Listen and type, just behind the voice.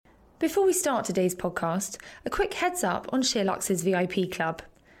Before we start today's podcast, a quick heads up on SheerLuxe's VIP Club.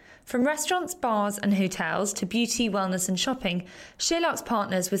 From restaurants, bars and hotels to beauty, wellness and shopping, SheerLuxe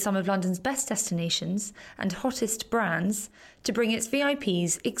partners with some of London's best destinations and hottest brands to bring its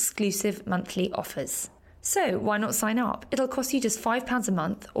VIPs exclusive monthly offers. So why not sign up? It'll cost you just £5 a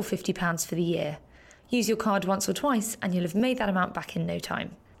month or £50 for the year. Use your card once or twice and you'll have made that amount back in no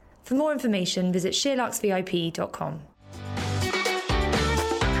time. For more information, visit SheerLuxeVIP.com.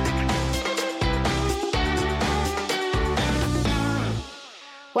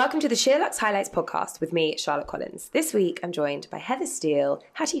 Welcome to the SheerLuxe Highlights podcast with me, Charlotte Collins. This week, I'm joined by Heather Steele,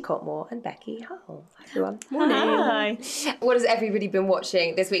 Hattie Cotmore and Becky Hull. Hi, everyone. Morning. Hi. What has everybody been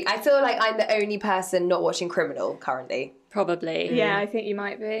watching this week? I feel like I'm the only person not watching Criminal currently. Probably. Yeah, I think you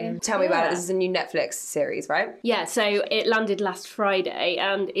might be. Tell me about it. This is a new Netflix series, right? Yeah, so it landed last Friday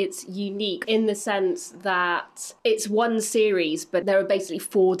and it's unique in the sense that it's one series, but there are basically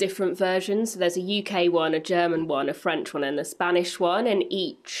 4 different versions. So there's a UK one, a German one, a French one and a Spanish one, and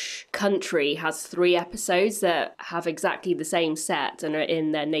each country has 3 episodes that have exactly the same set and are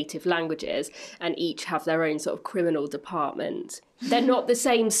in their native languages, and each have their own sort of criminal department. They're not the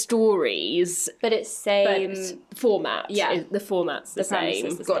same stories, but it's same format. Yeah, the format's the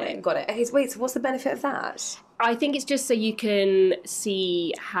same. Got it. Okay, so wait, so what's the benefit of that? I think it's just so you can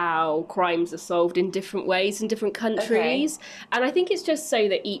see how crimes are solved in different ways in different countries. Okay. And I think it's just so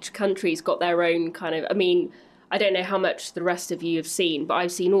that each country's got their own kind of, I don't know how much the rest of you have seen, but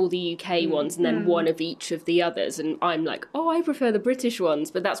I've seen all the UK ones and then one of each of the others. And I'm like, I prefer the British ones.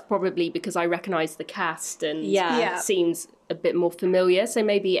 But that's probably because I recognise the cast and it seems a bit more familiar. So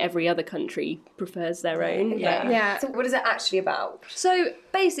maybe every other country prefers their own. Yeah. So what is it actually about? So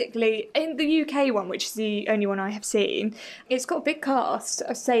basically, in the UK one, which is the only one I have seen, it's got a big cast.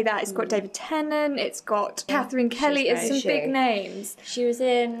 I say that. It's got David Tennant, it's got Catherine Kelly, it's some big names. She was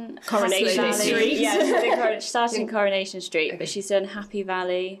in Coronation Street. Yeah, she started in Coronation Street, but she's done Happy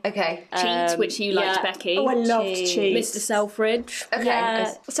Valley. Okay. Cheat, which you liked, Becky. Oh, I loved Cheat. Mr. Selfridge. Okay.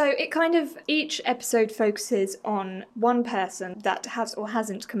 Yeah. So it kind of, each episode focuses on one person that has or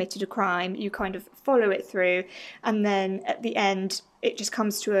hasn't committed a crime. You kind of follow it through, and then at the end it just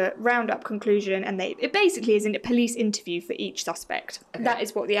comes to a round-up conclusion, and it basically is a police interview for each suspect. Okay. That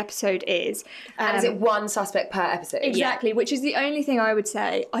is what the episode is. And is it one suspect per episode? Exactly, which is the only thing I would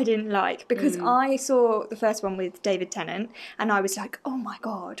say I didn't like, because I saw the first one with David Tennant, and I was like, oh my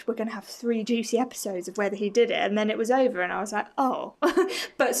God, we're going to have 3 juicy episodes of whether he did it, and then it was over, and I was like, oh.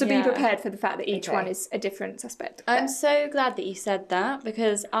 But so be prepared for the fact that each one is a different suspect. I'm so glad that you said that,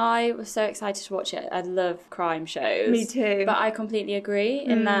 because I was so excited to watch it. I love crime shows. Me too. But I completely agree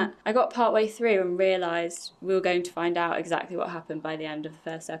in that I got partway through and realised we were going to find out exactly what happened by the end of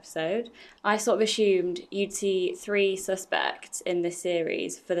the first episode. I sort of assumed you'd see 3 suspects in this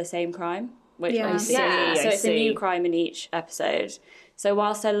series for the same crime. Which I see. So it's a new crime in each episode. So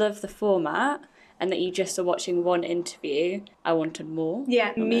whilst I love the format and that you just are watching one interview, I wanted more.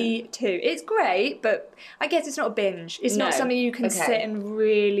 Yeah, me too. It's great, but I guess it's not a binge. It's not something you can sit and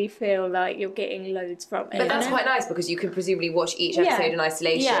really feel like you're getting loads from it. But that's quite nice, because you can presumably watch each episode in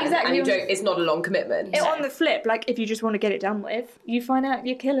isolation. Yeah, exactly. And it's not a long commitment. On the flip, like if you just want to get it done with, you find out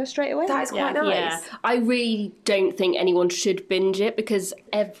your killer straight away. That is quite nice. Yeah. I really don't think anyone should binge it, because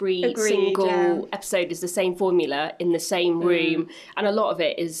every single episode is the same formula in the same room, and a lot of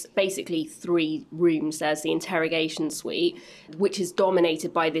it is basically 3 rooms. There's the interrogation suite, which is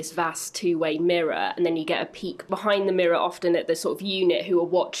dominated by this vast 2-way mirror, and then you get a peek behind the mirror often at the sort of unit who are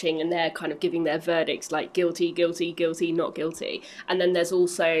watching, and they're kind of giving their verdicts like guilty, guilty, guilty, not guilty. And then there's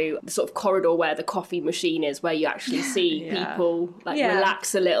also the sort of corridor where the coffee machine is, where you actually see people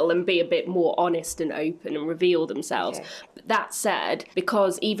relax a little and be a bit more honest and open and reveal themselves. But that said,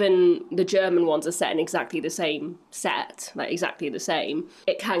 because even the German ones are set in exactly the same set, like exactly the same,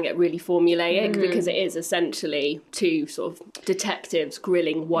 it can get really formulaic, because it is essentially 2 sort of detectives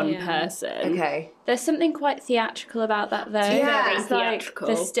grilling one person. Okay. There's something quite theatrical about that, though. Yeah, it's theatrical.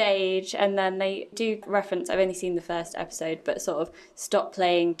 Like the stage, and then they do reference, I've only seen the first episode, but sort of stop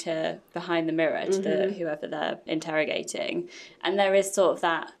playing to behind the mirror to whoever they're interrogating. And there is sort of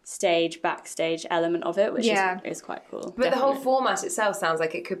that backstage element of it, which is quite cool. But the whole format itself sounds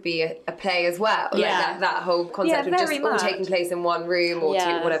like it could be a play as well. Yeah. Like that whole concept of just all taking place in one room or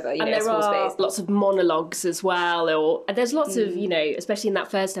 2, whatever, and a small space. Lots of monologues as well, and there's lots of, especially in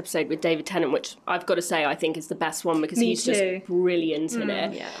that first episode with David Tennant, which I've got to say I think is the best one, because he's just brilliant in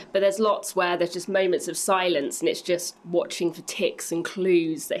it. Yeah. But there's lots where there's just moments of silence, and it's just watching for ticks and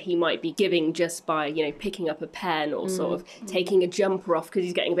clues that he might be giving just by, picking up a pen or sort of taking a jumper off because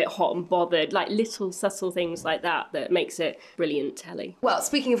he's getting a bit hot and bothered, like little subtle things like that makes it brilliant telly. Well,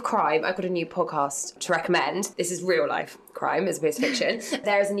 speaking of crime, I've got a new podcast to recommend. This is real life crime as opposed to fiction.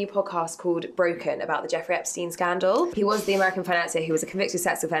 There is a new podcast called Broken about the Jeffrey Epstein scandal. He was the American financier who was a convicted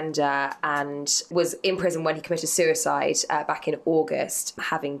sex offender and was in prison when he committed suicide back in August,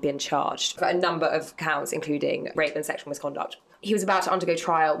 having been charged for a number of counts, including rape and sexual misconduct. He was about to undergo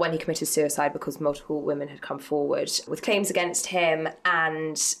trial when he committed suicide because multiple women had come forward with claims against him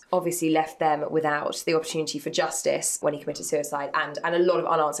and obviously left them without the opportunity for justice when he committed suicide and a lot of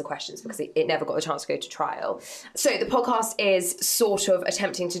unanswered questions because it never got the chance to go to trial. So the podcast is sort of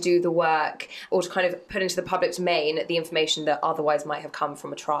attempting to do the work or to kind of put into the public domain the information that otherwise might have come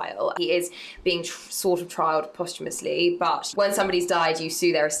from a trial. He is being sort of trialled posthumously, but when somebody's died, you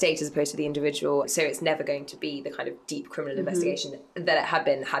sue their estate as opposed to the individual, so it's never going to be the kind of deep criminal investigation that it had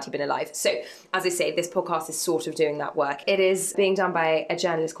been had he been alive. So, as I say, this podcast is sort of doing that work. It is being done by a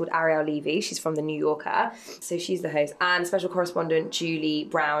journalist called Ariel Levy. She's from The New Yorker, so she's the host, and special correspondent Julie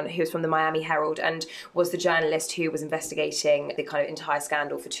Brown, who is from the Miami Herald and was the journalist who was investigating the kind of entire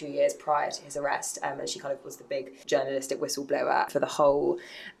scandal for 2 years prior to his arrest, and she kind of was the big journalistic whistleblower for the whole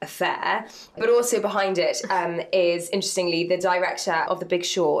affair. But also behind it is, interestingly, the director of The Big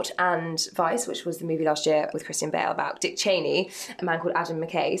Short and Vice, which was the movie last year with Christian Bale about Dick Cheney, a man called Adam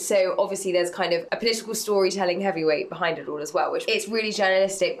McKay. So obviously there's kind of a political storytelling heavyweight behind it all as well, which it's really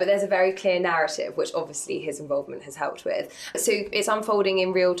journalistic, but there's a very clear narrative, which obviously his involvement has helped with. So it's unfolding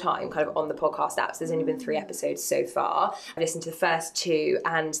in real time, kind of on the podcast apps. There's only been 3 episodes so far. I listened to the first 2,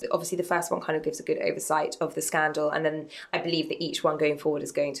 and obviously the first one kind of gives a good oversight of the scandal, and then I believe that each one going forward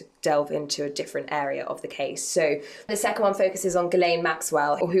is going to delve into a different area of the case. So the second one focuses on Ghislaine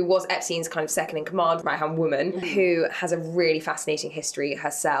Maxwell, who was Epstein's kind of second in command, right-hand woman, who has a really fascinating history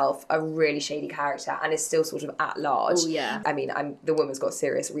herself, a really shady character, and is still sort of at large. Oh, yeah. I mean, the woman's got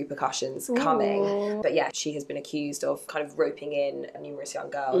serious repercussions coming. But yeah, she has been accused of kind of roping in numerous young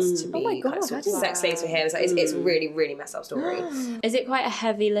girls to be kind of sort of sex slaves for him. So it's really, really messed up story. Is it quite a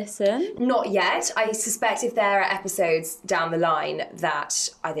heavy listen? Not yet. I suspect if there are episodes down the line that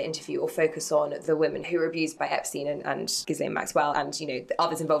either interview or focus on the women who were abused by Epstein and Ghislaine Maxwell and, you know, the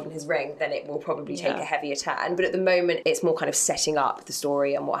others involved in his ring, then it will probably take a heavier turn. But at the moment, it's more kind of setting up the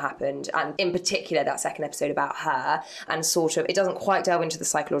story and what happened, and in particular that second episode about her, and sort of it doesn't quite delve into the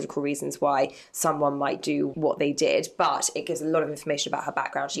psychological reasons why someone might do what they did, but it gives a lot of information about her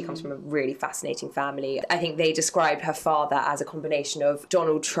background. She comes from a really fascinating family. I think they described her father as a combination of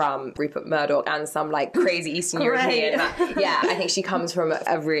Donald Trump, Rupert Murdoch, and some like crazy Eastern European yeah, I think she comes from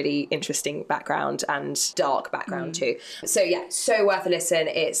a really interesting background and dark background too. So yeah, so worth a listen.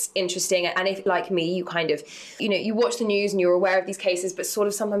 It's interesting, and if like me, you kind of, you know, you watch the news and you're aware of these cases, but sort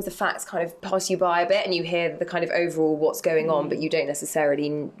of sometimes the facts kind of pass you by a bit and you hear the kind of overall what's going on, but you don't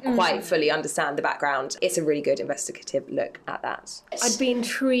necessarily quite fully understand the background. It's a really good investigative look at that. I'd be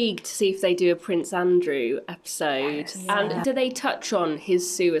intrigued to see if they do a Prince Andrew episode. Yes. And do they touch on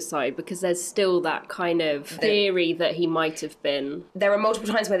his suicide? Because there's still that kind of theory that he might have been. There are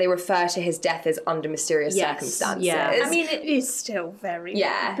multiple times where they refer to his death as under mysterious circumstances. Yeah. I mean, it is still very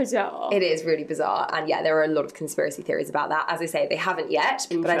bizarre. It is really bizarre. And yeah, there are a lot of conspiracy theories about that. As I say, they haven't yet,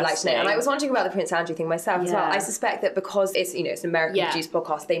 but I'd like to know. And I was wondering about the Prince Andrew thing myself as well. I suspect that because it's, you know, it's an American-produced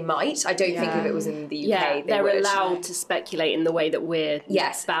podcast, they might. I don't think if it was in the UK, they're would. allowed to speculate in the way that we're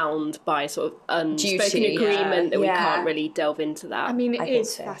bound by sort of unspoken agreement that we can't really delve into that. I mean, it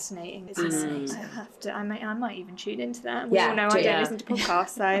is fascinating. It's fascinating. I have to. I might even tune into that. We all know I don't listen to podcasts,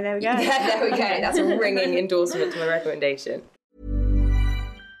 so there we go. Yeah, there we go. That's a ringing endorsement to my recommendation.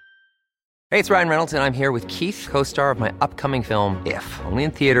 Hey, it's Ryan Reynolds, and I'm here with Keith, co-star of my upcoming film, If, only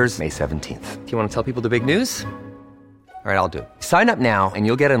in theaters May 17th. Do you want to tell people the big news? All right, I'll do it. Sign up now and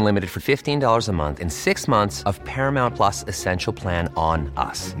you'll get unlimited for $15 a month and 6 months of Paramount Plus Essential Plan on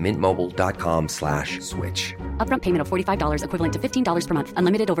us. MintMobile.com/switch. Upfront payment of $45 equivalent to $15 per month.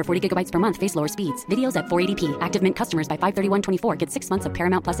 Unlimited over 40 gigabytes per month. Face lower speeds. Videos at 480p. Active Mint customers by 531.24 get 6 months of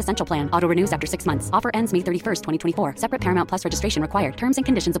Paramount Plus Essential Plan. Auto renews after 6 months. Offer ends May 31st, 2024. Separate Paramount Plus registration required. Terms and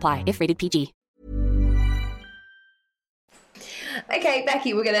conditions apply if rated PG. Okay,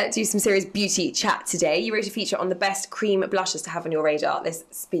 Becky, we're going to do some serious beauty chat today. You wrote a feature on the best cream blushes to have on your radar. This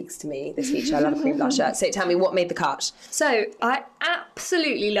speaks to me, this feature. I love a cream blusher. So tell me, what made the cut? So I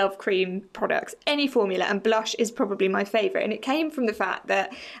absolutely love cream products, any formula, and blush is probably my favourite. And it came from the fact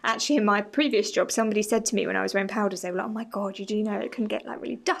that actually in my previous job, somebody said to me when I was wearing powders, they were like, oh my God, you do know it can get like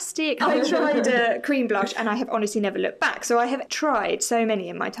really dusty. I tried a cream blush and I have honestly never looked back. So I have tried so many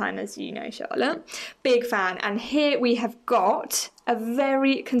in my time, as you know, Charlotte. Big fan. And here we have got a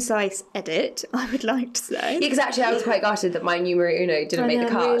very concise edit, I would like to say. Yeah, because actually I was quite gutted that my numero uno didn't make the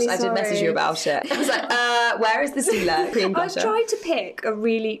cut. Really I did message you about it. I was like, where is the Stila cream blusher? I've tried to pick a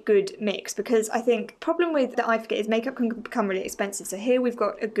really good mix because I think problem with the I Forget is makeup can become really expensive. So here we've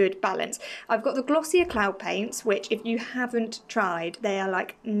got a good balance. I've got the Glossier Cloud Paints, which if you haven't tried, they are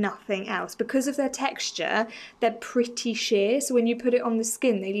like nothing else. Because of their texture, they're pretty sheer. So when you put it on the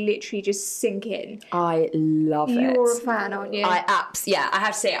skin, they literally just sink in. I love it. You're a fan, aren't you? I have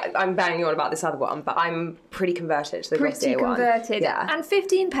to say, I'm banging you on about this other one, but I'm pretty converted to the Pretty Glossier one. converted. Yeah. And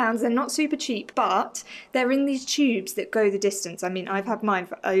 £15, they're not super cheap, but they're in these tubes that go the distance. I mean, I've had mine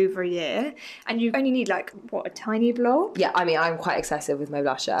for over a year, and you only need like, what, a tiny blob? Yeah, I mean, I'm quite excessive with my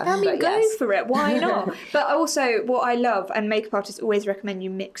blusher. I mean, but go yes. for it. Why not? But also, what I love, and makeup artists always recommend you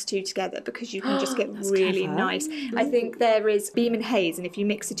mix two together because you can just get really nice. I think there is Beam and Haze, and if you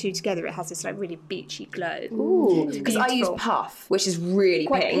mix the two together, it has this like really beachy glow. Ooh, because I use Puff, which is really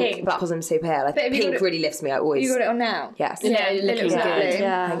Quite pink, but because I'm so pale, I think pink really lifts me. I always. You got it on now? Yes. Yeah, it looks looks good. lovely.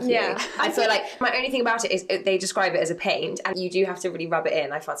 Yeah. Yeah. I feel like my only thing about it is they describe it as a paint, and you do have to really rub it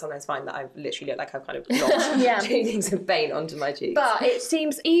in. I sometimes find that I literally look like I've kind of not doing things of paint onto my cheeks. But it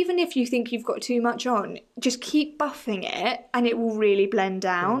seems, even if you think you've got too much on, just keep buffing it and it will really blend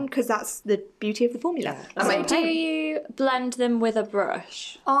down because that's the beauty of the formula. Yeah. So do you blend them with a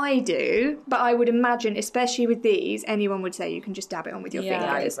brush? I do, but I would imagine, especially with these, anyone would say you can just dab it on with your Yeah. I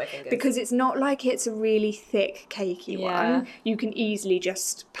fingers. use my fingers. Because it's not like it's a really thick, cakey Yeah. one. You can easily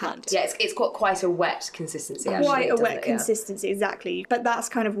just pat. Yeah, it's got quite a wet consistency. Actually, Quite a doesn't wet it? Yeah. consistency, exactly. But that's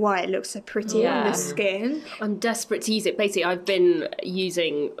kind of why it looks so pretty on Yeah. the skin. I'm desperate to use it. Basically, I've been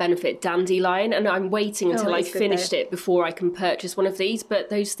using Benefit Dandelion, and I'm waiting until I've it's good finished though. it before I can purchase one of these. But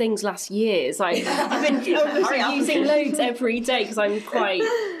those things last years. Like I've been using loads every day because I'm quite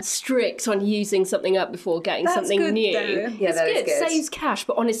strict on using something up before getting That's something good, new. though. Yeah, it's that is good. good. Saves cash,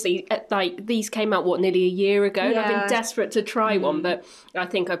 but honestly, like these came out nearly a year ago, and I've Yeah. been desperate to try one. But I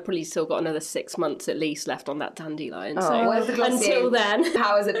think I've probably still got another 6 months at least left on that Dandelion. Well, if the Glossier until then.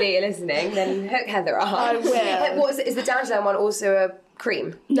 powers that be are listening, then hook Heather up. I will. What is it? Is the Dandelion one also a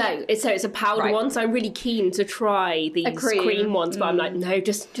cream? No, it's a powder Right. one, so I'm really keen to try these cream ones, but I'm like, no,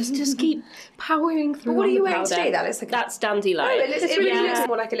 just keep powering through. What are on you the wearing powder. today? That looks like That's Dandelion. it really looks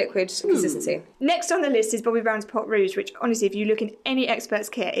more like a liquid consistency. Next on the list is Bobbi Brown's Pot Rouge, which honestly, if you look in any expert's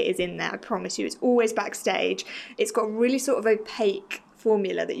kit, it is in there. I promise you. It's always backstage. It's got really sort of opaque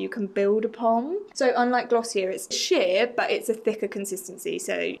formula that you can build upon. So unlike Glossier, it's sheer, but it's a thicker consistency.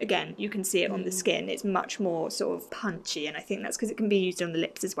 So again, you can see it on the skin. It's much more sort of punchy, and I think that's because it can be used on the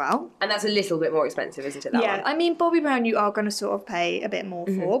lips as well. And that's a little bit more expensive, isn't it? That Yeah, one? I mean, Bobbi Brown you are going to sort of pay a bit more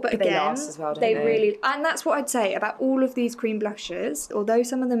for, but They again, last as well, don't they they? really, and that's what I'd say about all of these cream blushes. Although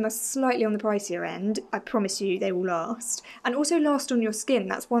some of them are slightly on the pricier end, I promise you they will last, and also last on your skin.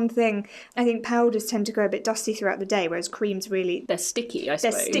 That's one thing. I think powders tend to go a bit dusty throughout the day, whereas creams really. They're sticky, I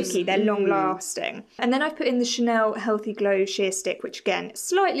They're suppose. sticky, they're long lasting. And then I've put in the Chanel Healthy Glow Sheer Stick, which again,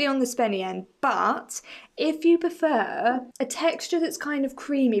 slightly on the spenny end, but if you prefer a texture that's kind of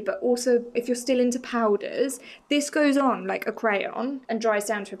creamy, but also if you're still into powders, this goes on like a crayon and dries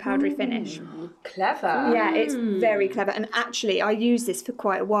down to a powdery finish. Clever. Yeah, it's very clever. And actually, I used this for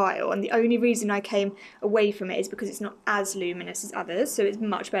quite a while. And the only reason I came away from it is because it's not as luminous as others. So it's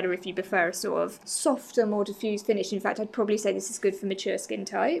much better if you prefer a sort of softer, more diffused finish. In fact, I'd probably say this is good for mature skin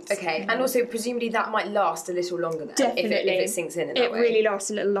types. Okay, and also presumably that might last a little longer then. Definitely. If it sinks in that It way. really lasts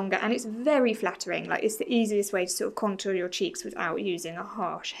a little longer. And it's very flattering. Like, it's the easiest way to sort of contour your cheeks without using a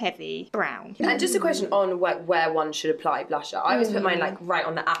harsh, heavy brown. And just a question on where one should apply blusher. I always put mine like right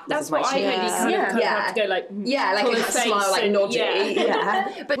on the apples That's of my what cheeks. I really kind of have to go like like pull a face smile, like and- noddy. yeah.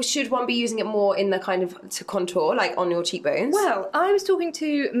 Yeah. But should one be using it more in the kind of to contour, like on your cheekbones? Well, I was talking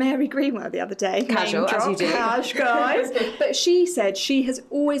to Mary Greenwell the other day. Casual, Name as you drop, do. Cash, guys. But she said she has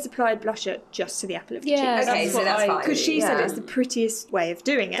always applied blusher just to the apple of the Yeah, cheek. okay, so that's fine. Because she said Yeah. it's the prettiest way of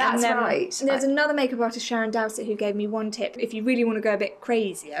doing it. That's and then right. There's another makeup artist, Sharon Dowsett, who gave me one tip. If you really want to go a bit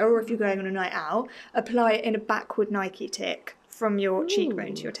crazier, or if you're going on a night out, apply it in a backward Nike tick from your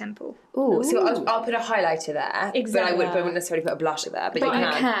cheekbone to your temple. Ooh, so I'll put a highlighter there. Exactly. But I wouldn't necessarily put a blusher there. But you you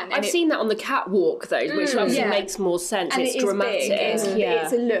can. can. I've seen that on the catwalk though, which obviously Yeah. makes more sense. And It's it is dramatic. big. It's, yeah.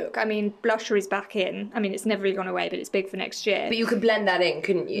 it's a look. I mean, blusher is back in. I mean, it's never really gone away, but it's big for next year. But you could blend that in,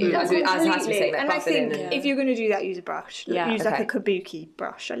 couldn't you? As has been saying, like and I buff it in. think if you're going to do that, use a brush. Yeah. Use Okay. like a kabuki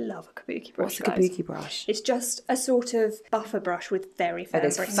brush. I love a kabuki brush. What's a guys. kabuki brush? It's just a sort of buffer brush with very fair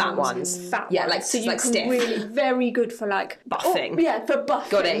those bristles. fat ones. Fat Yeah, ones. like- so you like can stiff. really very good for like Buffing. Oh, yeah, for buffing.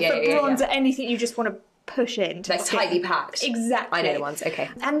 Got it, yeah, for yeah, yeah, bronzer, yeah. anything you just want to push into Like the skin. tightly packed. Exactly. I know the ones, okay.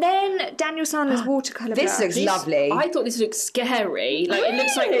 And then Daniel Sandler's watercolour This blush. looks lovely. I thought this looked scary. Like it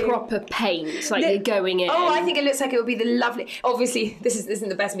looks like proper paint. Like you're going in. Oh, I think it looks like it would be the lovely. Obviously, this isn't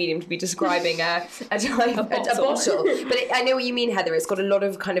the best medium to be describing a bottle. But I know what you mean, Heather. It's got a lot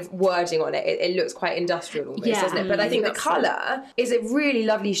of kind of wording on it. It looks quite industrial almost, doesn't it? But I think the colour is a really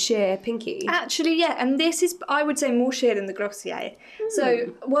lovely sheer pinky. Actually, yeah, and this is, I would say, more sheer than the Glossier.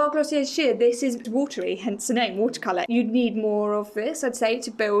 So, while Glossier is sheer, this is watery, hence the name, watercolour. You'd need more of this, I'd say,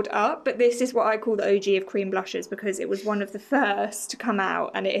 to build up, but this is what I call the OG of cream blushes because it was one of the first to come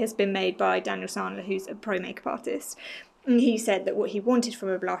out, and it has been made by Daniel Sandler, who's a pro makeup artist. And he said that what he wanted from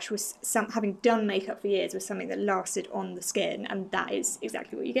a blush was having done makeup for years, was something that lasted on the skin, and that is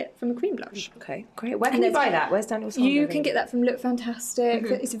exactly what you get from a cream blush. Okay, great. Where can you buy that? Where's Daniel Sandler? You can get that from Look Fantastic.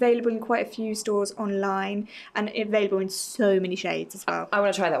 It's available in quite a few stores online, and available in so many shades as well. I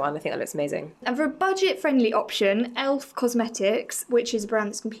want to try that one. I think that looks amazing. And for a budget-friendly option, Elf Cosmetics, which is a brand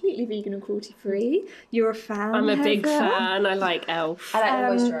that's completely vegan and cruelty-free. You're a fan. I'm a big Heather. fan. I like Elf. I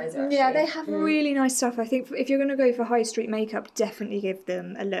like the moisturiser, actually. Yeah, they have really nice stuff. I think if you're going to go for high street makeup, definitely give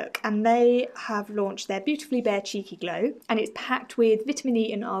them a look. And they have launched their Beautifully Bare Cheeky Glow, and it's packed with vitamin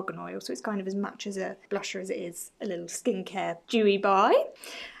E and argan oil, so it's kind of as much as a blusher as it is a little skincare dewy buy.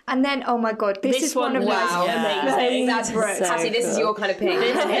 And then, oh my God, this is one of wow, amazing. That's brilliant. Cassie, this is your kind of pink.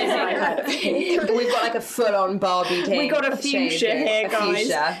 We've got like a full-on Barbie pink. We got a fuchsia here, guys.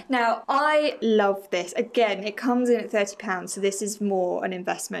 Fuchsia. Now, I love this. Again, it comes in at £30, so this is more an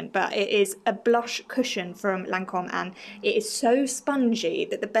investment, but it is a blush cushion from Lancome, and it is so spongy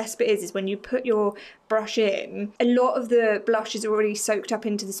that the best bit is when you put your brush in, a lot of the blush is already soaked up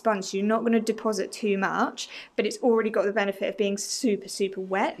into the sponge, so you're not going to deposit too much, but it's already got the benefit of being super, super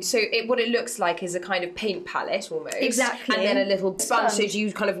wet. So what it looks like is a kind of paint palette almost. Exactly. And then a little sponge, so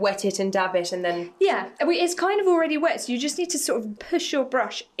you kind of wet it and dab it and then... Yeah, it's kind of already wet, so you just need to sort of push your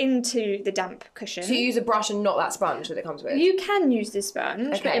brush into the damp cushion. So you use a brush and not that sponge that it comes with? You can use this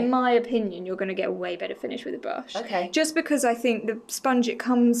sponge, but Okay. in my opinion, you're going to get a way better finish with a brush. Okay. Just because I think the sponge it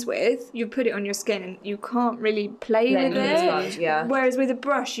comes with, you put it on your skin and you can't really play with with it. the sponge, yeah. Whereas with a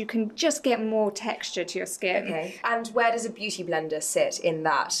brush, you can just get more texture to your skin. Okay. And where does a beauty blender sit in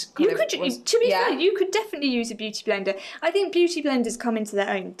that? To be fair, you could definitely use a beauty blender. I think beauty blenders come into their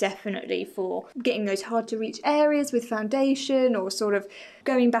own definitely for getting those hard to reach areas with foundation, or sort of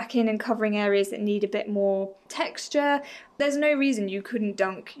going back in and covering areas that need a bit more texture. There's no reason you couldn't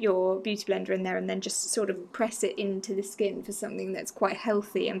dunk your beauty blender in there and then just sort of press it into the skin for something that's quite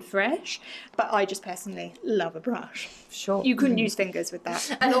healthy and fresh. But I just personally love a brush. Sure. You couldn't use fingers with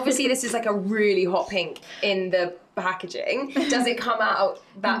that. And obviously this is like a really hot pink in the packaging. Does it come out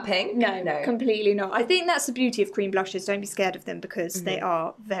that pink? No, completely not. I think that's the beauty of cream blushes. Don't be scared of them because they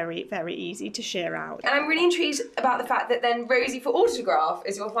are very, very easy to sheer out. And I'm really intrigued about the fact that then Rosie for Autograph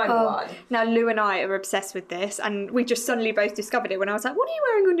is your final one. Now, Lou and I are obsessed with this, and we just suddenly both discovered it when I was like, what are you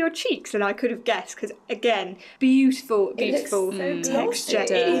wearing on your cheeks? And I could have guessed, because, again, beautiful texture.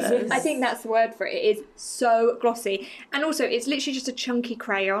 It is. I think that's the word for it. It is so glossy. And also, it's literally just a chunky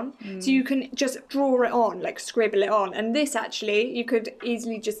crayon, so you can just draw it on, like scribble it on. And this, actually, you could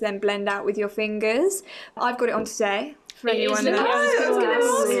easily just then blend out with your fingers. I've got it on today. For anyone looking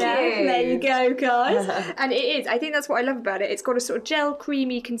there you go, guys. And it is. I think that's what I love about it. It's got a sort of gel,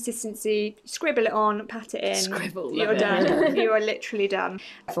 creamy consistency. Scribble it on, pat it in. Scribble, You're love it. done. You are literally done.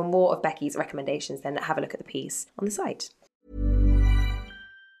 For more of Becky's recommendations, then have a look at the piece on the site.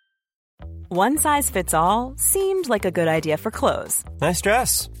 One size fits all seemed like a good idea for clothes. Nice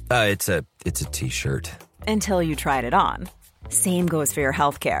dress. It's a t-shirt. Until you tried it on. Same goes for your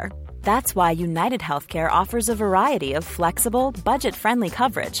healthcare. That's why United Healthcare offers a variety of flexible, budget-friendly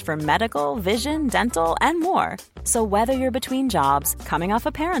coverage for medical, vision, dental, and more. So whether you're between jobs, coming off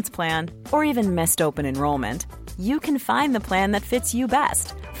a parent's plan, or even missed open enrollment, you can find the plan that fits you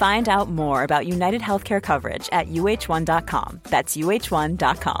best. Find out more about United Healthcare coverage at uh1.com. That's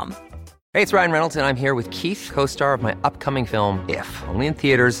uh1.com. Hey, it's Ryan Reynolds, and I'm here with Keith, co-star of my upcoming film, If, only in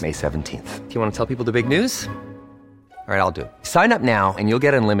theaters May 17th. Do you want to tell people the big news? All right, I'll do it. Sign up now and you'll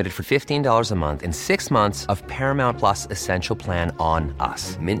get unlimited for $15 a month and 6 months of Paramount Plus Essential Plan on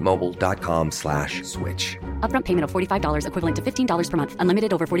us. Mintmobile.com/switch. Upfront payment of $45 equivalent to $15 per month.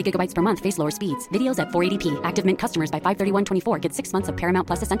 Unlimited over 40 gigabytes per month. Face lower speeds. Videos at 480p. Active Mint customers by 531.24 get 6 months of Paramount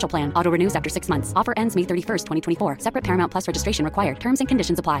Plus Essential Plan. Auto renews after 6 months. Offer ends May 31st, 2024. Separate Paramount Plus registration required. Terms and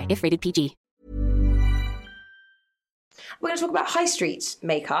conditions apply if rated PG. We're going to talk about high street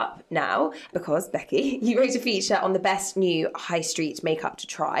makeup now because, Becky, you wrote a feature on the best new high street makeup to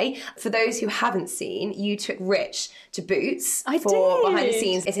try. For those who haven't seen, you took Rich to Boots for behind the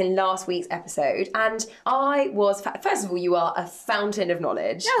scenes. It's in last week's episode. And I was, first of all, you are a fountain of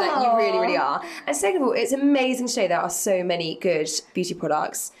knowledge. Like, you really, really are. And second of all, it's amazing to show there are so many good beauty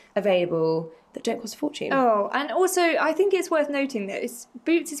products available that don't cost a fortune. Oh, and also I think it's worth noting that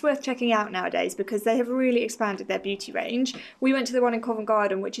Boots is worth checking out nowadays because they have really expanded their beauty range. We went to the one in Covent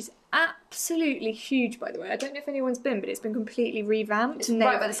Garden, which is absolutely huge, by the way. I don't know if anyone's been, but it's been completely revamped. It's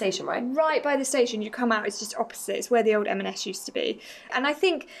right by the station, right? Right by the station. You come out, it's just opposite. It's where the old M&S used to be. And I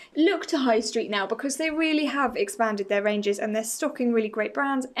think look to High Street now because they really have expanded their ranges and they're stocking really great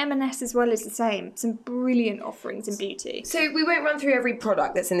brands. M&S as well is the same. Some brilliant offerings in beauty. So we won't run through every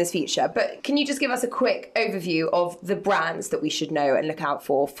product that's in this feature, but can you just give us a quick overview of the brands that we should know and look out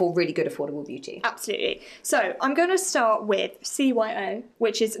for really good affordable beauty? Absolutely. So I'm going to start with CYO,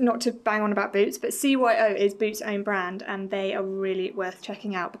 which is not to bang on about Boots, but CYO is Boots' own brand and they are really worth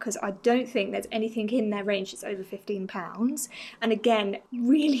checking out because I don't think there's anything in their range that's over £15. And again,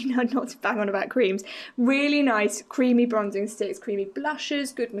 really not to bang on about creams, really nice creamy bronzing sticks, creamy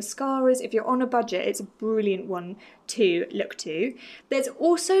blushes, good mascaras. If you're on a budget, it's a brilliant one to look to. There's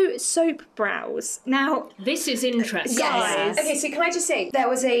also soap brows. Now, this is interesting. Yes. Okay, so can I just say, there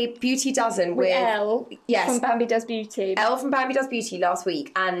was a beauty dozen with Elle from Bambi Does Beauty. Elle from Bambi Does Beauty last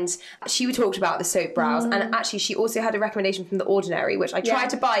week, and she talked about the soap brows, and actually she also had a recommendation from The Ordinary, which I tried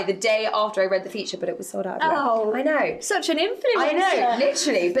to buy the day after I read the feature, but it was sold out. Oh, I know. Such an influencer. I know,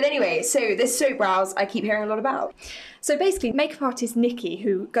 literally. But anyway, so this soap brows I keep hearing a lot about. So basically, makeup artist Nikki,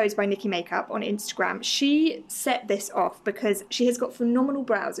 who goes by Nikki Makeup on Instagram, she set this off because she has got phenomenal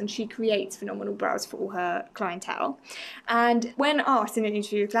brows and she creates phenomenal brows for all her clientele. And when asked in an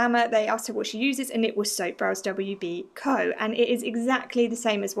interview with Glamour, they asked her what she uses, and it was Soap Brows WB Co. And it is exactly the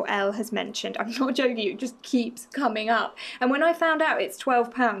same as what Elle has mentioned. I'm not joking, it just keeps coming up. And when I found out it's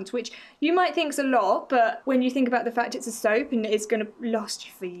 £12, which you might think is a lot, but when you think about the fact it's a soap and it's going to last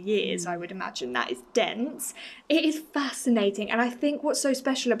you for years, I would imagine that is dense. It is fascinating, and I think what's so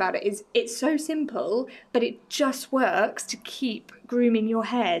special about it is it's so simple, but it just works to keep grooming your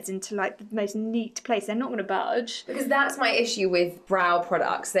hairs into like the most neat place. They're not going to budge. Because that's my issue with brow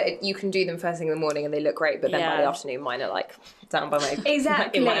products, that you can do them first thing in the morning and they look great, but then by the afternoon mine are like down by my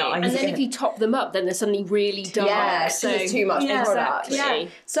exactly in my eyes. And then if you top them up, then they're suddenly really dark. Yeah, so it's too much product. Yeah.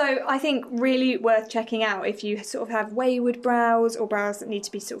 So I think really worth checking out if you sort of have wayward brows or brows that need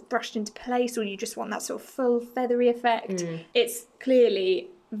to be sort of brushed into place, or you just want that sort of full feathery effect. It's clearly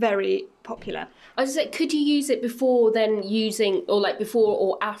very popular. I was like, could you use it before then using, or like before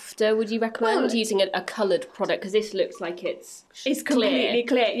or after? Would you recommend using a coloured product? Because this looks like it's completely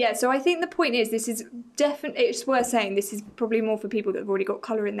clear. Yeah, so I think the point is this is definitely, it's worth saying this is probably more for people that have already got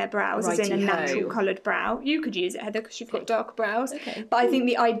colour in their brows, as in a natural coloured brow. You could use it, Heather, because you've got dark brows. Okay. But I think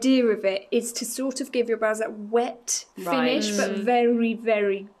the idea of it is to sort of give your brows that wet finish, but very,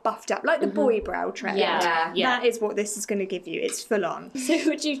 very buffed up, like the boy brow trend. Yeah. That is what this is going to give you. It's full on. So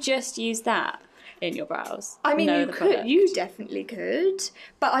would you just use that in your brows? I mean, you could. You definitely could.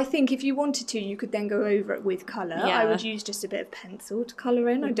 But I think if you wanted to, you could then go over it with colour. Yeah. I would use just a bit of pencil to colour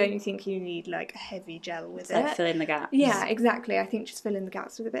in. I don't think you need like a heavy gel with it. Like fill in the gaps. Yeah, exactly. I think just fill in the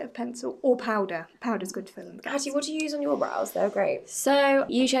gaps with a bit of pencil or powder. Powder's good to fill in the gaps. Actually, what do you use on your brows? They're great. So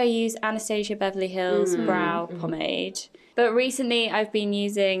usually I use Anastasia Beverly Hills brow pomade. But recently I've been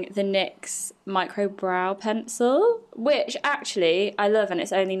using the NYX Micro Brow Pencil, which actually I love, and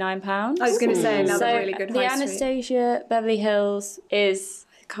it's only £9. I was going to say another really good the high street. Anastasia Beverly Hills is,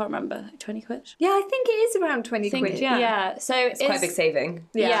 I can't remember, like 20 quid? Yeah, I think it is around 20 quid. Yeah, so it's quite a big saving.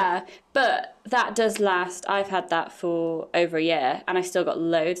 Yeah, but that does last. I've had that for over a year and I've still got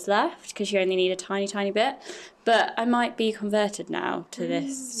loads left because you only need a tiny, tiny bit. But I might be converted now to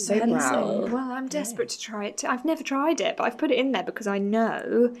this pencil. Well, I'm desperate to try it. I've never tried it, but I've put it in there because I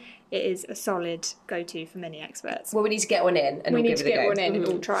know it is a solid go-to for many experts. Well, we need to get one in and we'll give it a go. We need to get one in and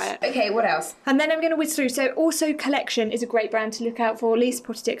we'll try it. Okay, what else? And then I'm going to whiz through. So also Collection is a great brand to look out for. Lisa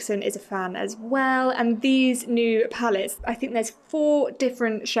Potter-Dixon is a fan as well. And these new palettes, I think there's 4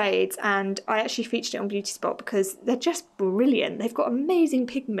 different shades, and I actually featured it on Beauty Spot because they're just brilliant. They've got amazing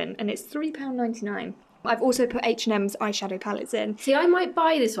pigment and it's £3.99. I've also put H&M's eyeshadow palettes in. See, I might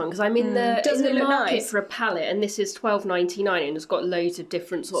buy this one because I'm in the look market nice? for a palette, and this is £12.99 and it's got loads of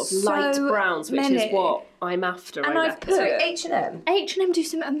different sort of light browns, which is what I'm after. And I've put H&M. H&M do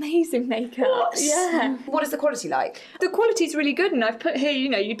some amazing makeup. What? Yeah. What is the quality like? The quality's really good, and I've put here, you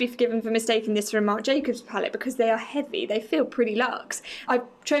know, you'd be forgiven for mistaking this for a Marc Jacobs palette because they are heavy. They feel pretty luxe. I've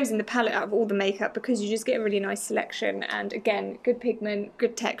chosen the palette out of all the makeup because you just get a really nice selection, and again, good pigment,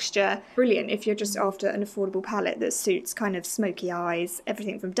 good texture. Brilliant if you're just after an affordable palette that suits kind of smoky eyes,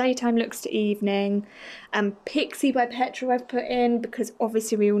 everything from daytime looks to evening. Pixie by Petra I've put in because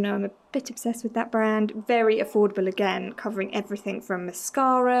obviously we all know I'm a bit obsessed with that brand. Very affordable again, covering everything from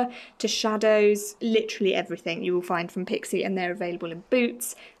mascara to shadows, literally everything you will find from Pixie, and they're available in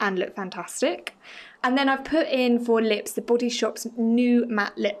boots and look fantastic. And then I've put in for lips the Body Shop's new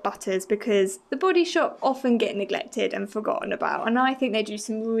matte lip butters because the Body Shop often get neglected and forgotten about, and I think they do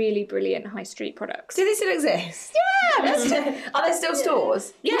some really brilliant high street products. Do they still exist? Yeah! Are there still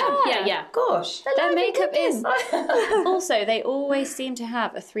stores? Yeah. Gosh. Their makeup is... Also, they always seem to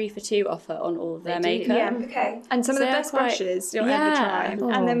have a 3 for 2 offer on all of their makeup. Yeah, okay. And some of the So best quite- brushes you'll Yeah. ever try.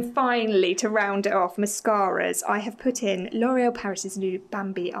 Oh. And then finally, to round it off, mascaras. I have put in L'Oreal Paris's new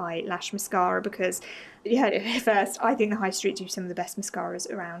Bambi Eyelash Mascara because, first, I think the High Street do some of the best mascaras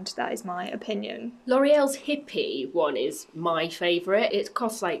around. That is my opinion. L'Oreal's Hippie one is my favourite. It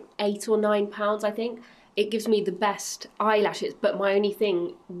costs like £8 or £9, I think. It gives me the best eyelashes, but my only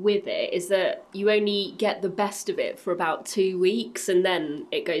thing with it is that you only get the best of it for about 2 weeks, and then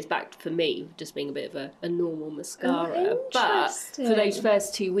it goes back for me just being a bit of a normal mascara. But for those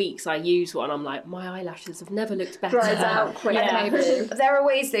first 2 weeks I use one, I'm like, my eyelashes have never looked better. Dries out quick, maybe. There are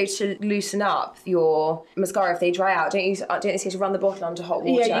ways though to loosen up your mascara if they dry out. Don't you say to run the bottle under hot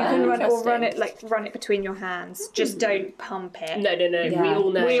water? Yeah, you can run it between your hands. Just don't pump it. No. We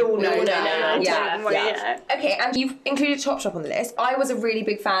all know. We all know. Yeah. Okay, and you've included Topshop on the list. I was a really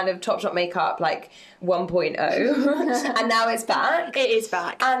big fan of Topshop makeup, like 1.0, and now it's back. It is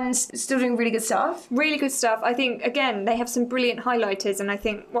back. And still doing really good stuff. Really good stuff. I think, again, they have some brilliant highlighters, and I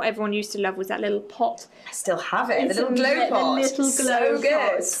think what everyone used to love was that little pot. I still have it, the little glow pot. The little glow so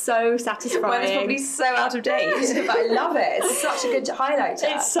good. pot. So satisfying. Well, it's probably so out of date, but I love it. It's such a good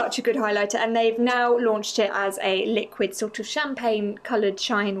highlighter. It's such a good highlighter, and they've now launched it as a liquid sort of champagne coloured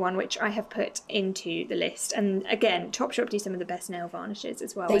shine one, which I have put into the list. And again, Topshop do some of the best nail varnishes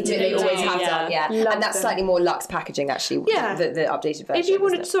as well. They do. They always have done, yeah. Love And that's them. slightly more luxe packaging, actually. Yeah. The updated version. If you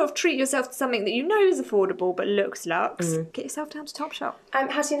want isn't to it? sort of treat yourself to something that you know is affordable but looks luxe, get yourself down to Topshop.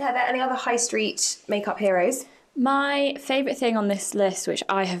 Hattie and Heather, any other high street makeup heroes? My favourite thing on this list, which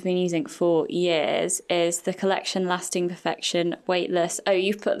I have been using for years, is the Collection Lasting Perfection Weightless. Oh,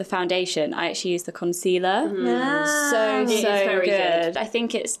 you've put the foundation. I actually use the concealer. So very good. I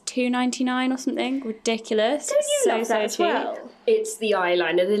think it's $2.99 or something. Ridiculous. Don't you love that as cheap. well? It's the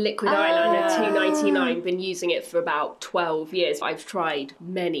eyeliner, the liquid eyeliner, $2.99. Been using it for about 12 years. I've tried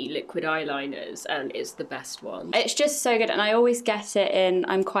many liquid eyeliners and it's the best one. It's just so good, and I always get it in,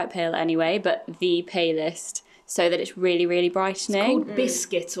 I'm quite pale anyway, but the palest, so that it's really, really brightening. Called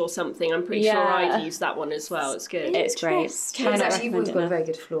Biscuit or something. I'm pretty sure I've used that one as well. It's good. It's great. You've always got a very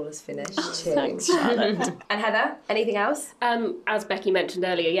good flawless finish too. Thanks, Charlotte. And Heather, anything else? As Becky mentioned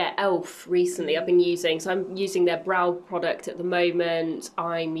earlier, ELF recently I've been using. So I'm using their brow product at the moment.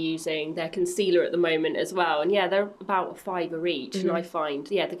 I'm using their concealer at the moment as well. And they're about $5 each. And I find,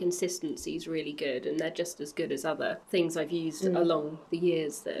 the consistency is really good. And they're just as good as other things I've used along the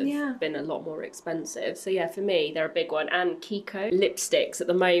years that have been a lot more expensive. So for me, they're a big one. And Kiko lipsticks at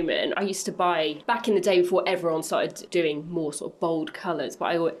the moment. I used to buy, back in the day before everyone started doing more sort of bold colours, but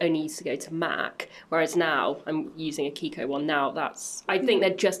I only used to go to MAC, whereas now I'm using a Kiko one now. I think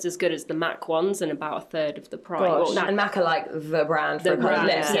they're just as good as the MAC ones and about a third of the price. Gosh, and MAC are like the brand for brand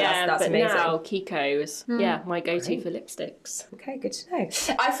lips, so that's but amazing. now Kiko is my go-to for lipsticks. Okay, good to know.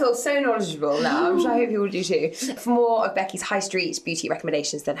 I feel so knowledgeable now. I hope you all do too. For more of Becky's high street beauty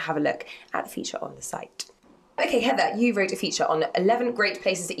recommendations, then have a look at the feature on the site. Okay, Heather, you wrote a feature on 11 great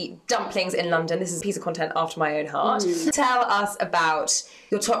places to eat dumplings in London. This is a piece of content after my own heart. Tell us about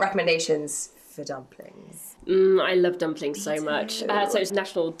your top recommendations for dumplings. I love dumplings so much. So it was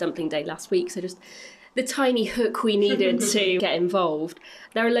National Dumpling Day last week, so just the tiny hook we needed to get involved.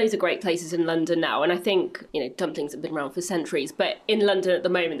 There are loads of great places in London now, and I think, dumplings have been around for centuries, but in London at the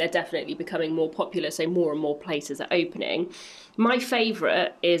moment, they're definitely becoming more popular, so more and more places are opening. My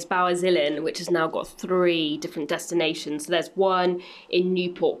favourite is Bowers Inn, which has now got 3 different destinations. So there's one in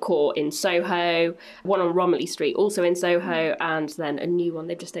Newport Court in Soho, one on Romilly Street, also in Soho, and then a new one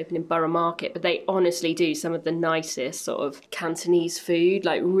they've just opened in Borough Market. But they honestly do some of the nicest sort of Cantonese food,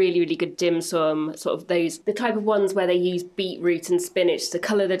 like really, really good dim sum, sort of the type of ones where they use beetroot and spinach to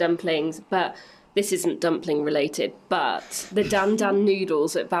colour the dumplings, but this isn't dumpling related, but the Dan Dan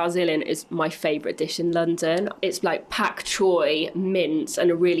noodles at Bao Zilin is my favourite dish in London. It's like pak choy, mince,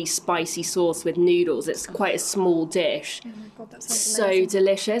 and a really spicy sauce with noodles. It's quite a small dish. Oh my God, that sounds so amazing.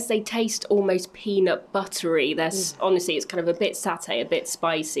 delicious. They taste almost peanut buttery. Honestly, it's kind of a bit satay, a bit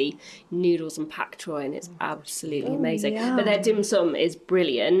spicy, noodles and pak choy, and it's absolutely amazing. yum. But their dim sum is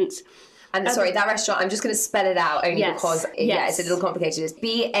brilliant. And sorry, that rrestaurant, I'm just going to spell it out only because, it's a little complicated. It's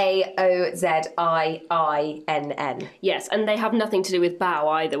Baozziinn. Yes, and they have nothing to do with bao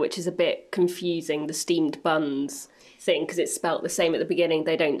either, which is a bit confusing, the steamed buns thing, because it's spelt the same at the beginning.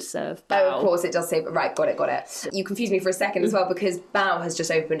 They don't serve bao. Oh, of course it does say, right, got it. You confused me for a second as well, because Bao has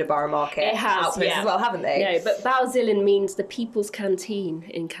just opened a Borough Market outpost as well, haven't they? No, but Bao Zilin means the People's Canteen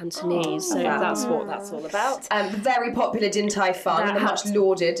in Cantonese, so that's what that's all about. Very popular Din Tai Fung, the much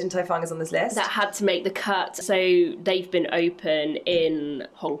lauded Din Tai Fung is on this list. That had to make the cut. So they've been open in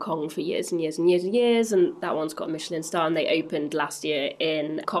Hong Kong for years and years and years and years, and that one's got a Michelin star, and they opened last year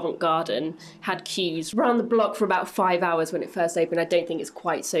in Covent Garden, had queues round the block for about 5 hours when it first opened. I don't think it's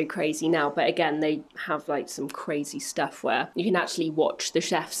quite so crazy now, but again, they have like some crazy stuff where you can actually watch the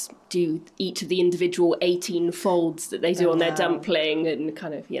chefs do each of the individual 18 folds that they do on their dumpling, and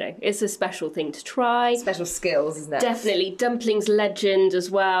kind of, it's a special thing to try. Special skills, isn't it? Definitely. Dumplings Legend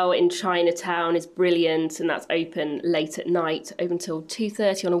as well in Chinatown is brilliant, and that's open late at night, open till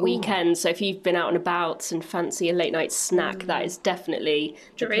 2:30 on a weekend. So if you've been out and about and fancy a late night snack, that is definitely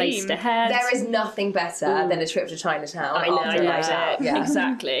the place to head. There is nothing better than a trip to Chinatown. I know,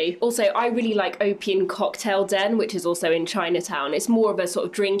 exactly. Also, I really like Opium Cocktail Den, which is also in Chinatown. It's more of a sort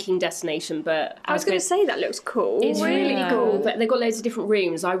of drinking destination, but I was going to say that looks cool. It's really cool, but they've got loads of different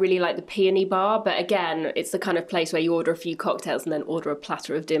rooms. I really like the Peony Bar, but again, it's the kind of place where you order a few cocktails and then order a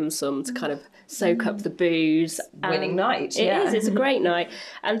platter of dim sum to kind of soak up the booze. Winning night, It is, it's a great night.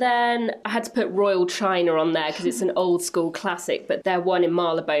 And then I had to put Royal China on there because it's an old school classic, but their one in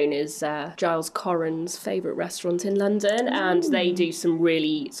Marylebone is Giles Corran's favourite restaurant in London, and they do some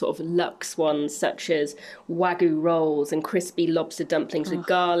really sort of luxe ones such as Wagyu rolls and crispy lobster dumplings with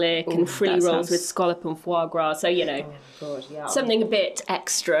garlic and frilly rolls with scallop and foie gras. So, something a bit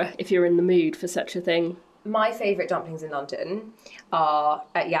extra if you're in the mood for such a thing. My favourite dumplings in London are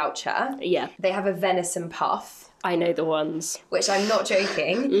at Yaocha. Yeah. They have a venison puff. I know the ones. Which I'm not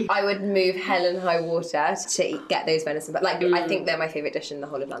joking. I would move hell and high water to get those venison. But I think they're my favourite dish in the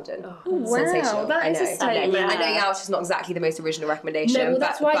whole of London. Wow, that is a statement. I know Yaocha's not exactly the most original recommendation. No, well,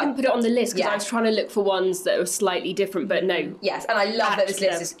 that's why I didn't put it on the list, because I was trying to look for ones that were slightly different, but no. Yes, and I love that this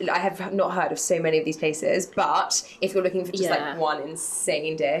list is... I have not heard of so many of these places, but if you're looking for just like one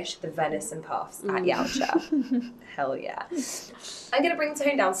insane dish, the venison puffs at Yaocha. Hell yeah. I'm going to bring the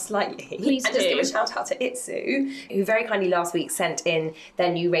tone down slightly. Please and do. just give a shout out to Itsu, who very kindly last week sent in their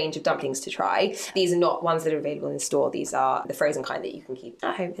new range of dumplings to try. These are not ones that are available in the store. These are the frozen kind that you can keep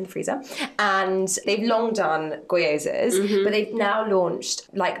at home in the freezer. And they've long done gyozas, but they've now launched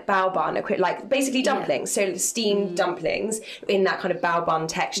like bao bun, like basically dumplings. So steamed dumplings in that kind of bao bun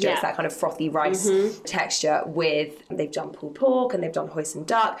texture. It's that kind of frothy rice texture they've done pulled pork and they've done hoisin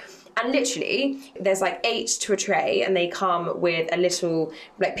duck. And literally, there's like 8 to a tray, and they come with a little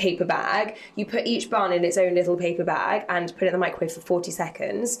like paper bag. You put each bun in its own little paper bag and put it in the microwave for 40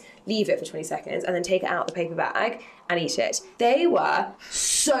 seconds, leave it for 20 seconds, and then take it out of the paper bag and eat it. They were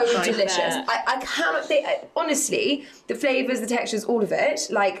so delicious. I cannot... honestly, the flavours, the textures, all of it,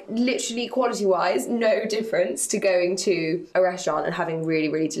 like literally quality-wise, no difference to going to a restaurant and having really,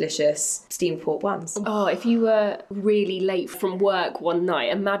 really delicious steamed pork buns. Oh, if you were really late from work one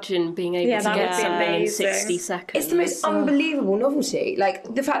night, imagine being able to get something in 60 seconds. It's the most unbelievable novelty.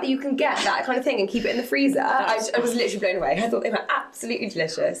 Like, the fact that you can get that kind of thing and keep it in the freezer, I was literally blown away. I thought they were absolutely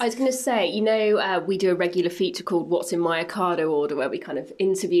delicious. I was going to say, we do a regular feature called What's in My Ocado Order, where we kind of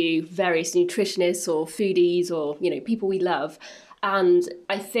interview various nutritionists or foodies or, people we love. And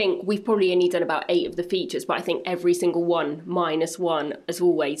I think we've probably only done about 8 of the features, but I think every single one, minus one, has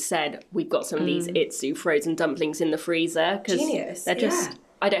always said, we've got some of these Itsu frozen dumplings in the freezer. Genius. They're just...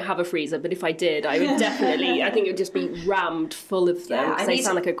 I don't have a freezer, but if I did, I would definitely, I think it would just be rammed full of them, because they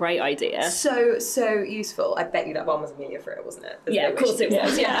sound like a great idea. So useful. I bet you that one was Amelia Freer, wasn't it? Yeah, of course it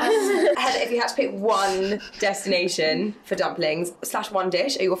was, yeah. Heather, if you had to pick one destination for dumplings, / one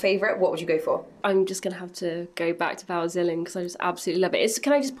dish, or your favourite, what would you go for? I'm just going to have to go back to Bao Zilin, because I just absolutely love it.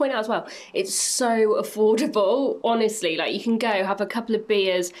 Can I just point out as well, it's so affordable, honestly. Like, you can go, have a couple of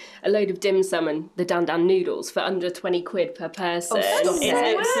beers, a load of dim sum, and the Dan Dan noodles for under 20 quid per person. Oh,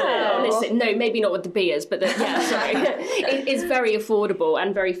 Honestly, no, maybe not with the beers, but sorry. It is very affordable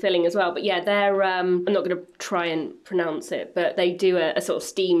and very filling as well. But yeah, they're, I'm not going to try and pronounce it, but they do a sort of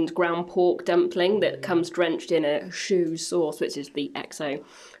steamed ground pork dumpling that comes drenched in a choux sauce, which is the XO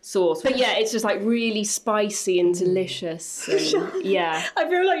sauce. But yeah, it's just like really spicy and delicious. And, yeah. I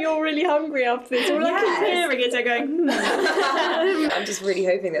feel like you're really hungry after this. All I keep hearing is her going, I'm just really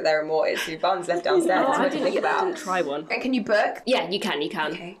hoping that there are more Itsu buns left downstairs. I didn't try one. And can you book? Yeah, you can.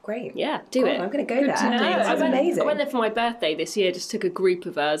 Okay, great. Yeah, do it. I'm going to go there. That's amazing. I went there for my birthday this year, just took a group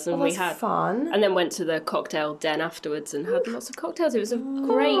of us and we had fun. And then went to the cocktail den afterwards and had lots of cocktails. It was a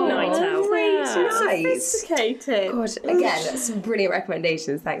great night out. Nice. Sophisticated. God, again, some brilliant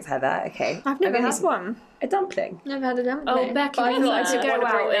recommendations. Thanks, Heather. Okay. I've never had one. A dumpling? Never had a dumpling. Oh, Becky, I thought to go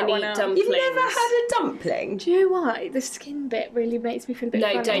out and eat dumplings. You've never had a dumpling? Do you know why? The skin bit really makes me feel a bit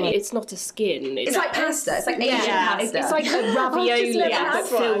funny. No, don't. It's not a skin. It's like pasta. It's like Asian pasta. It's like a ravioli but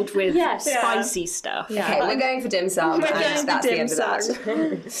filled with spicy stuff. Yeah. Okay, we're going for dim sum. That's the end of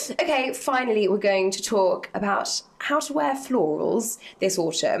that. Okay, finally, we're going to talk about how to wear florals this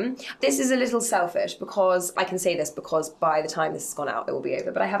autumn. This is a little selfish because I can say this because by the time this has gone out, it will be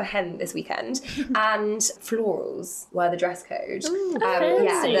over. But I have a hen this weekend, and florals were the dress code.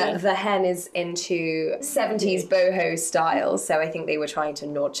 The hen is into 70s boho style, so I think they were trying to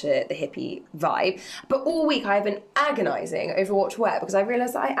nod to the hippie vibe. But all week I've been agonising over what to wear because I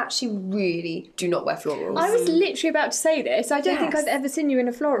realised that I actually really do not wear florals. I was literally about to say this. I don't think I've ever seen you in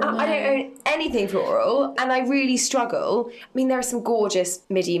a floral. I don't own anything floral, and I really struggle. I mean, there are some gorgeous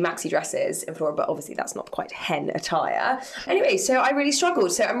midi maxi dresses in floral, but obviously that's not quite hen attire. Anyway, so I really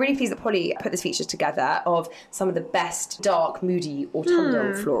struggled. So I'm really pleased that Polly put this feature together of some of the best dark, moody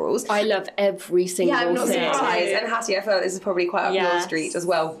autumnal florals. I love every single thing. Yeah, I'm not surprised. And Hattie, I feel like this is probably quite up your street as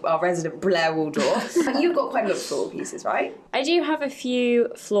well, our resident Blair Waldorf. You've got quite a lot of floral pieces, right? I do have a few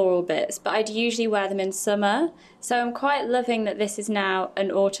floral bits, but I'd usually wear them in summer. So I'm quite loving that this is now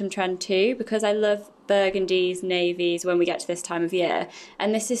an autumn trend too, because I love burgundies, navies when we get to this time of year.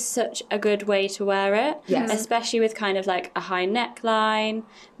 And this is such a good way to wear it, especially with kind of like a high neckline,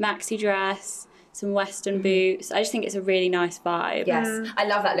 maxi dress, some Western boots. I just think it's a really nice vibe. Yes, I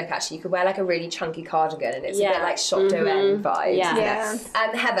love that look actually. You could wear like a really chunky cardigan and it's a bit like Shop D'Oen vibes. Yeah.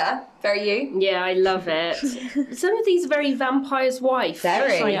 Heather, very you? Yeah, I love it. Some of these very Vampire's Wife.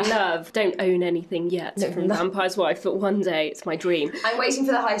 Very. I love. Don't own anything yet from Vampire's Wife, but one day it's my dream. I'm waiting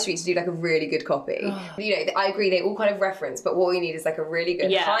for the high street to do like a really good copy. You know, I agree they all kind of reference, but what we need is like a really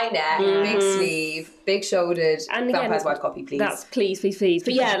good high neck, big sleeve, big shouldered Vampire's Wife copy, please. That's please.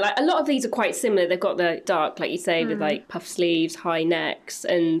 But yeah, like a lot of these are quite similar. They've got the dark, like you say, with like puff sleeves, high necks,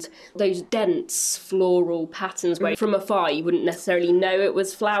 and those dense floral patterns where from afar you wouldn't necessarily know it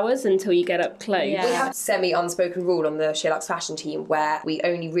was flowers until you get up close. We have a semi-unspoken rule on the SheerLuxe fashion team where we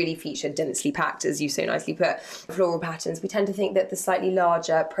only really feature densely packed, as you so nicely put, floral patterns. We tend to think that the slightly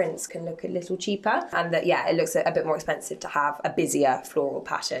larger prints can look a little cheaper and that, it looks a bit more expensive to have a busier floral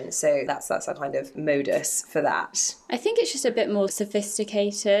pattern. So that's a kind of modus for that. I think it's just a bit more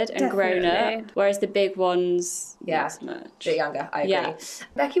sophisticated and grown up, whereas the big ones, not so much. A bit younger, I agree. Yeah.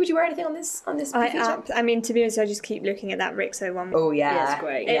 Becky, would you wear anything on this I mean, to be honest, I just keep looking at that Rixo one. Oh, yeah. It's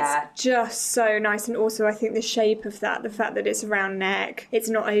great. It's just so nice. And also, I think the shape of that, the fact that it's a round neck, it's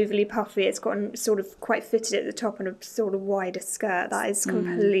not overly puffy, it's got sort of quite fitted at the top and a sort of wider skirt. That is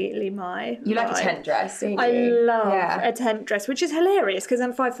completely my You like a tent dress, don't you? I love a tent dress, which is hilarious because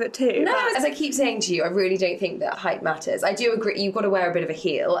I'm 5'2". No, as I keep saying to you, I really don't think that height matters. I do agree, you've got to wear a bit of a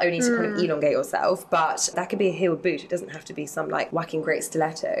heel, only to kind of elongate yourself, but that could be a heeled boot. It doesn't have to be some like whacking great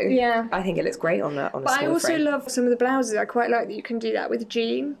stiletto. Yeah. I think it looks great on a But I also frame. love some of the blouses. I quite like that you can do that with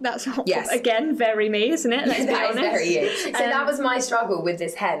jean. That's again very me, isn't it? Let's be honest. That is very you. So that was my struggle with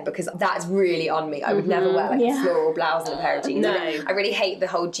this hen because that's really on me. I would never wear like a floral blouse and a pair of jeans. No. I really hate the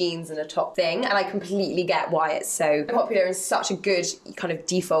whole jeans and a top thing, and I completely get why it's so popular and such a good kind of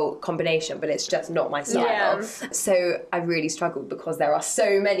default combination, but it's just not my style. Yeah. So I really struggled because there are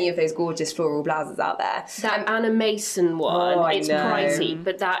so many of those gorgeous floral blouses out there. That Anna Mason one, it's pricey,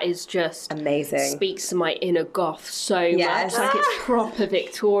 but that is just amazing. Speaks to my inner goth so much. Like it's proper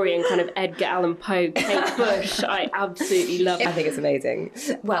Victorian kind of Edgar Allan Poe, Kate Bush. I absolutely love it. I think it's amazing.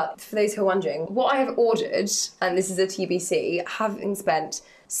 Well, for those who are wondering, what I have ordered, and this is a TBC, having spent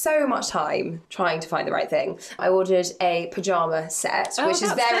so much time trying to find the right thing. I ordered a pyjama set, which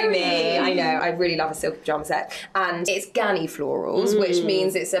is very me. I know, I really love a silk pyjama set. And it's Ganni florals, which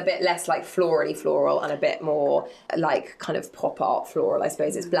means it's a bit less like florally floral and a bit more like kind of pop art floral, I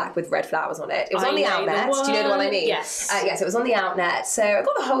suppose. It's black with red flowers on it. It was on the Outnet. Do you know the one I mean? Yes. Yes, it was on the Outnet. So I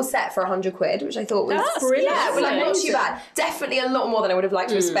got the whole set for £100, which I thought was brilliant. Yeah, well, like, not too bad. Definitely a lot more than I would have liked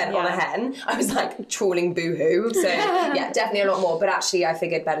to have spent on a hen. I was like trawling Boohoo. So yeah, definitely a lot more. But actually, I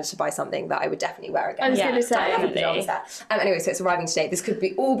figured better to buy something that I would definitely wear again. I was going to say. Anyway, so it's arriving today. This could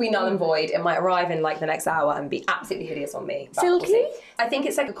all be null and void. It might arrive in like the next hour and be absolutely hideous on me. Silky? We'll I think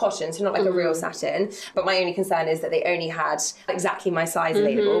it's like a cotton, so not like a real satin. But my only concern is that they only had exactly my size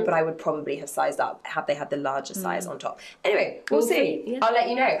available, but I would probably have sized up had they had the larger size on top. Anyway, we'll see. Yeah. I'll let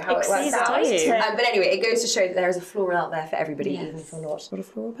you know how it works out. But anyway, it goes to show that there is a floral out there for everybody, even if you're not a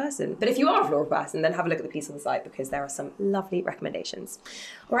floral person. But if you are a floral person, then have a look at the piece on the site because there are some lovely recommendations.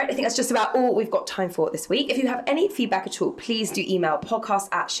 All right, I think that's just about all we've got time for this week. If you have any feedback at all, please do email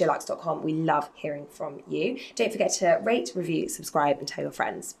podcast@sheerluxe.com. We love hearing from you. Don't forget to rate, review, subscribe, and tell your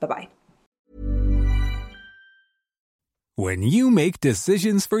friends. Bye-bye. When you make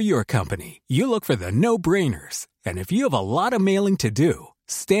decisions for your company, you look for the no-brainers. And if you have a lot of mailing to do,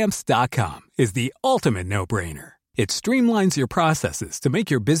 Stamps.com is the ultimate no-brainer. It streamlines your processes to make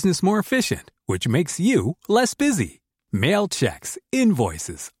your business more efficient, which makes you less busy. Mail checks,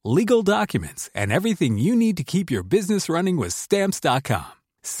 invoices, legal documents, and everything you need to keep your business running with Stamps.com.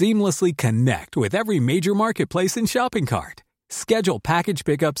 Seamlessly connect with every major marketplace and shopping cart. Schedule package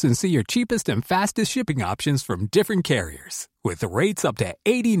pickups and see your cheapest and fastest shipping options from different carriers, with rates up to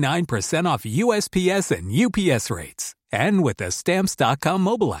 89% off USPS and UPS rates. And with the Stamps.com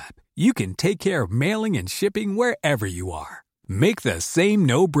mobile app, you can take care of mailing and shipping wherever you are. Make the same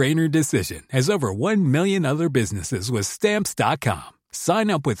no-brainer decision as over 1 million other businesses with Stamps.com. Sign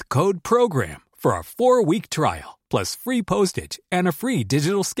up with code PROGRAM for a 4-week trial, plus free postage and a free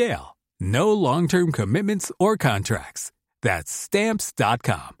digital scale. No long-term commitments or contracts. That's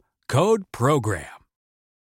Stamps.com. Code PROGRAM.